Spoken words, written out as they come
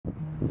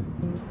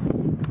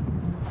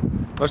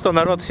Ну что,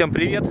 народ, всем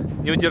привет.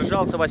 Не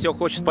удержался, Вася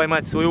хочет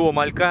поймать своего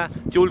малька,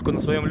 тюльку,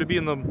 на своем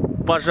любимом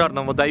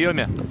пожарном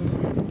водоеме.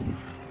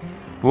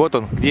 Вот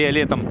он, где я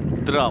летом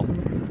драл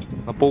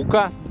на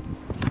паука.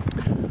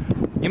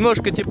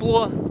 Немножко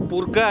тепло,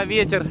 пурга,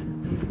 ветер.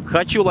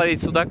 Хочу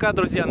ловить судака,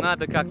 друзья,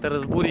 надо как-то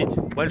разбурить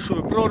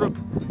большую прорубь.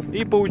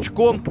 И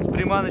паучком с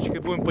приманочкой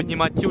будем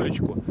поднимать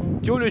тюлечку.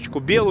 Тюлечку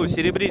белую,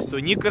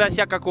 серебристую, не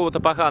карася какого-то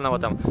поганого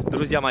там,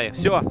 друзья мои.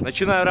 Все,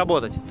 начинаю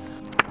работать.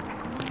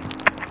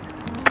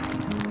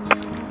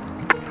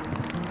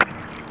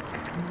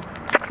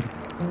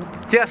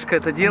 Тяжко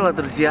это дело,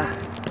 друзья.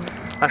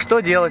 А что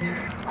делать?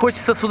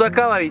 Хочется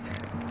судака ловить.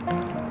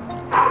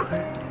 Фух.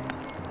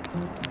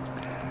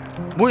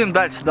 Будем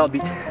дальше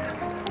долбить.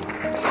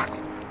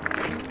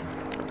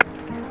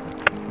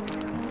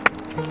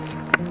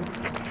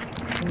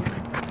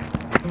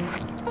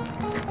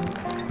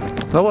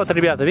 Ну вот,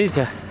 ребята,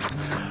 видите?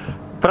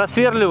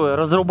 Просверливаю,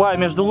 разрубаю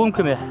между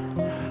лунками.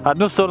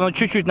 Одну сторону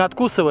чуть-чуть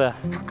надкусывая.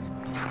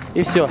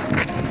 И все.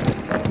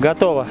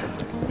 Готово.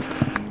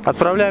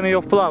 Отправляем ее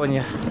в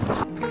плавание.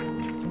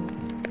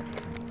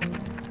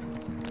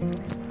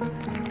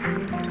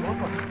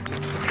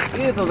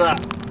 И туда.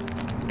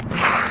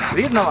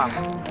 Видно вам?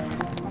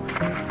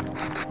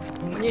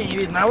 Мне не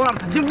видно, а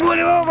вам-то тем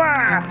более.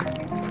 Опа!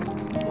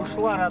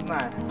 Ушла,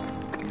 родная.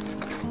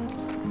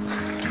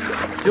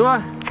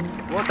 Все.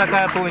 Вот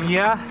такая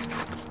плынья.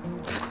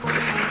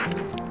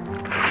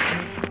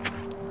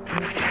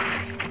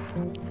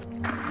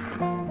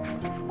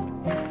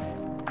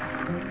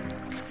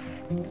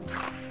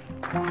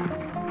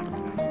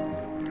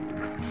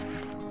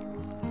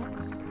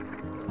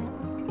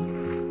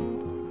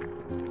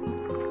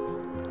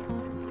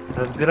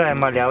 Разбираем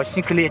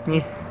малявочник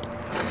летний.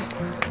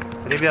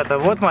 Ребята,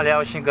 вот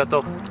малявочник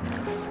готов.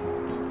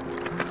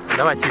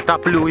 Давайте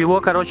топлю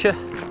его, короче.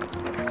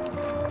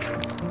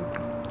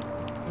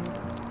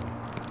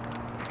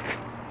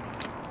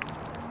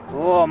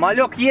 О,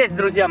 малек есть,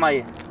 друзья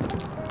мои.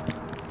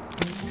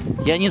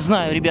 Я не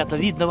знаю, ребята,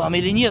 видно вам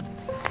или нет,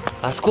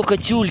 а сколько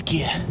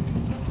тюльки.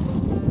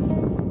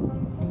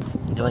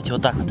 Давайте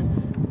вот так вот.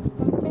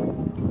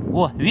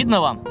 О,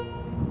 видно вам?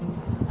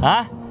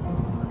 А?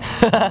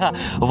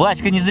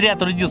 Васька не зря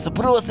трудился,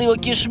 просто его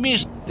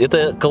кишмиш.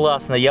 Это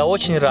классно, я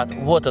очень рад.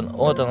 Вот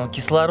он,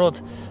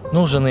 кислород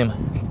нужен им.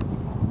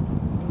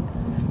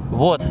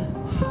 Вот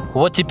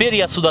теперь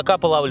я судака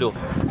половлю.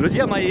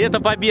 Друзья мои, это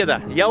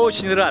победа, я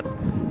очень рад.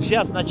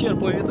 Сейчас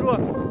начерпаю ведро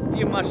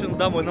и машину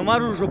домой.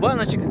 Наморожу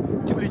баночек,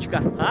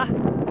 тюлечка, а?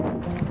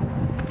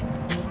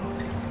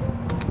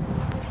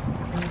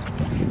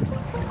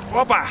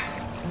 Опа!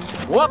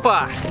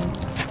 Опа!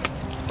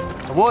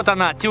 Вот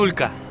она,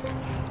 тюлька.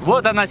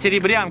 Вот она,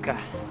 серебрянка.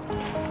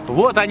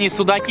 Вот они,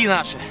 судаки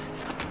наши.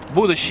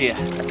 Будущее.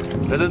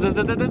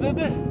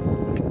 Да-да-да-да-да-да-да.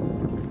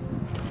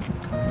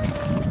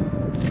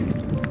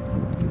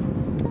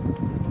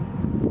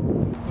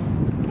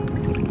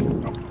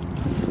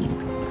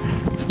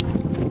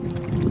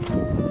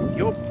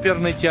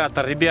 Ёперный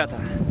театр, ребята.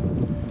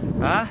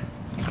 А?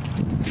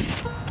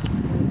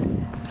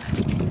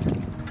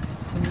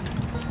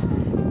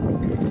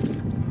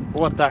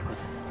 Вот так вот.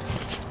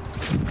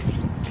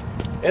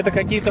 Это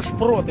какие-то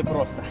шпроты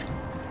просто.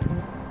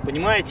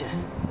 Понимаете?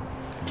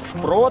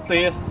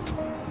 Шпроты.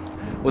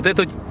 Вот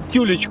эту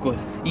тюлечку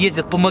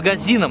ездят по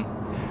магазинам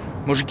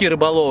мужики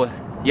рыболовы.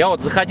 Я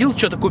вот заходил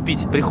что-то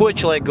купить, приходит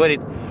человек,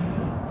 говорит: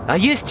 а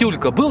есть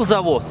тюлька? Был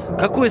завоз?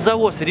 Какой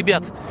завоз,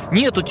 ребят?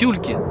 Нету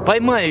тюльки.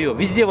 Поймай ее,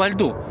 везде во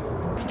льду.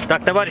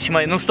 Так, товарищи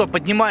мои, ну что,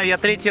 поднимаю я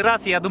третий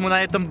раз. Я думаю,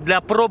 на этом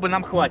для пробы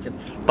нам хватит.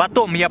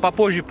 Потом я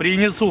попозже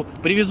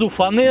привезу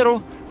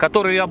фанеру,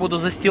 которую я буду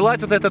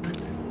застилать вот этот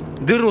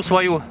дыру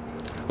свою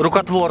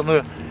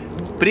рукотворную.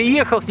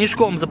 Приехал,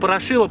 снежком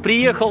запорошило,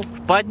 приехал,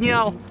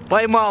 поднял,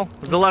 поймал,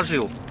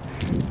 заложил.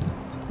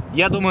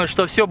 Я думаю,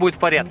 что все будет в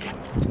порядке.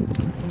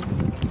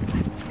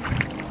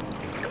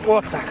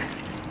 Вот так.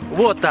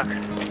 Вот так.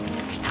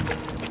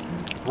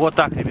 Вот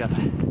так, ребята.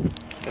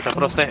 Это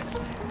просто...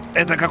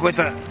 Это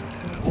какой-то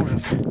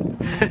ужас.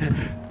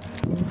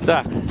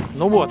 Так,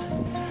 ну вот.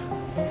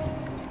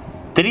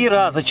 3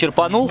 раза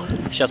черпанул.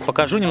 Сейчас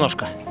покажу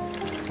немножко.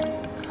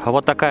 А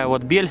вот такая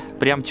вот бель.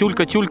 Прям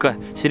тюлька-тюлька,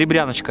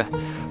 серебряночка.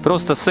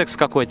 Просто секс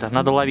какой-то.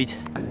 Надо ловить.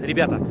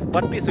 Ребята,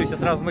 подписывайся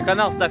сразу на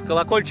канал, ставь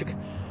колокольчик.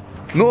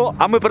 Ну,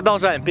 а мы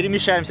продолжаем.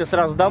 Перемещаемся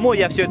сразу домой.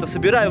 Я все это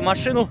собираю в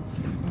машину.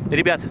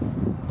 Ребят,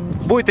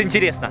 будет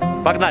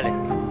интересно. Погнали!